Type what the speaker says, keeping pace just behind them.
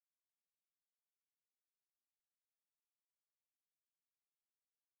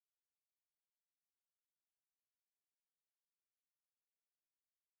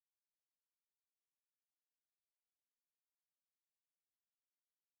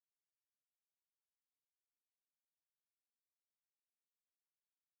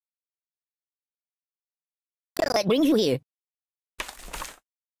What brings you here?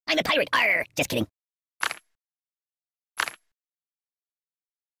 I'm a pirate. Arr! Just kidding.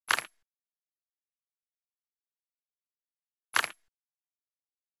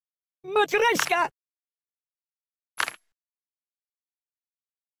 Matryoshka!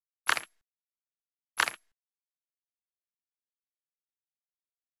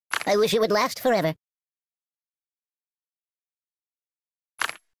 I wish it would last forever.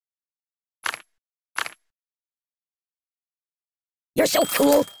 You're so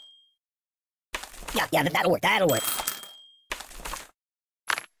cool! Yeah, that'll work.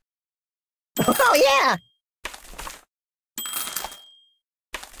 Oh, yeah!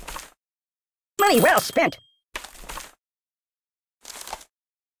 Money well spent.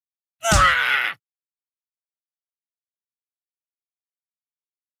 Ah!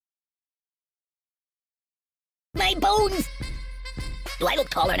 My bones! Do I look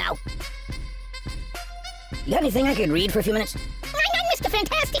taller now? You got anything I could read for a few minutes? I'm Mr.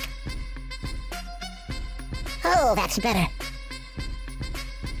 Fantastic! Oh, that's better.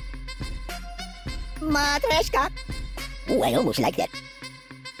 Matryoshka! Oh, I almost like that.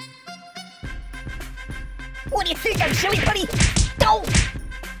 What do you think? I'm silly, buddy? No!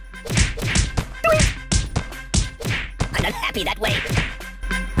 I'm not happy that way.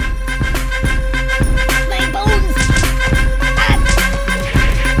 My bones!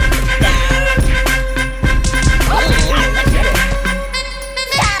 That's better.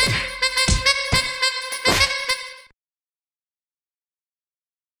 Stop!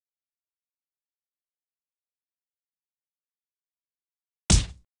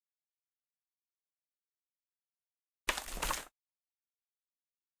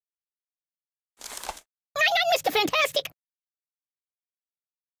 I'm Mr. Fantastic!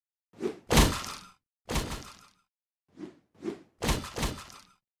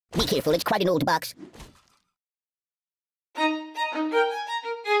 Be careful, it's quite an old box.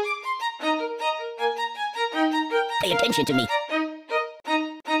 Pay attention to me.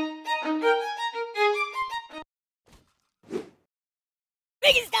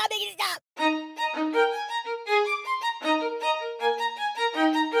 Make it stop!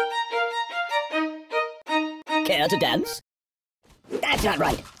 Care to dance? That's not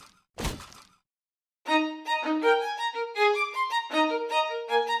right.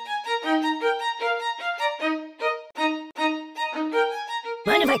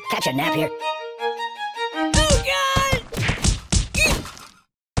 Mind if I catch a nap here? Oh, God!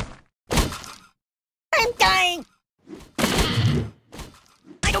 I'm dying!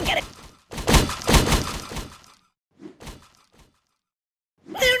 I don't get it!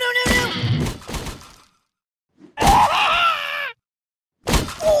 No! Ah!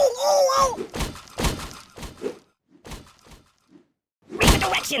 Oh! Read the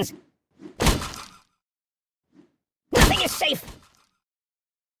directions! Nothing is safe!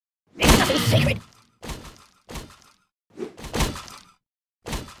 There's nothing sacred!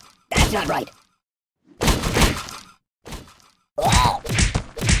 That's not right! Oh!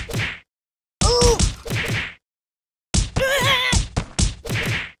 Ooh!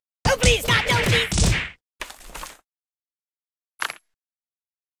 Oh, please, stop! No, please!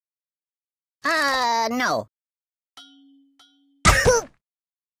 No.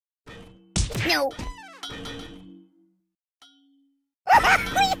 No.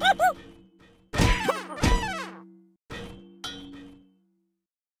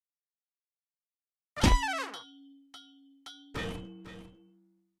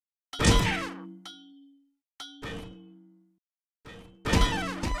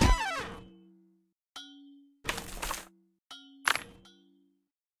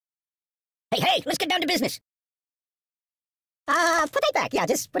 Hey, let's get down to business. Put it back. Yeah,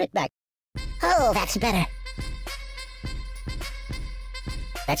 just put it back. Oh, that's better.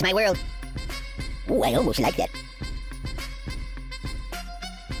 That's my world. Ooh, I almost like that.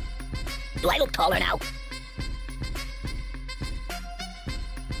 Do I look taller now?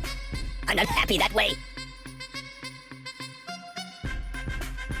 I'm not happy that way.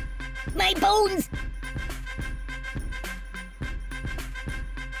 My bones!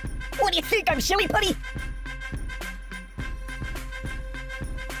 What do you think? I'm silly putty?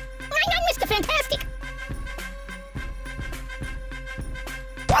 I'm Mr. Fantastic!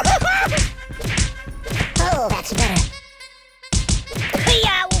 Oh, that's better.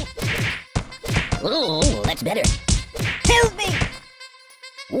 Ooh, that's better. Help me!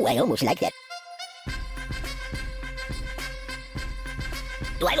 Ooh, I almost like that.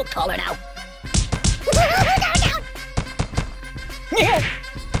 Do I look taller now?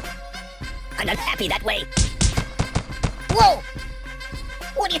 I'm not happy that way. Whoa!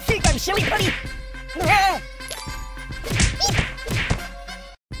 What do you think? I'm silly putty?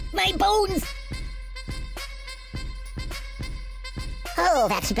 my bones! Oh,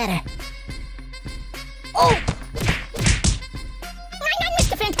 that's better. Oh! I'm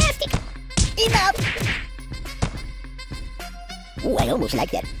Mr. Fantastic! Enough! Ooh, I almost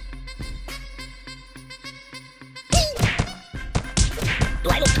like that. Do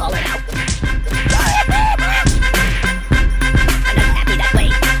I look taller now?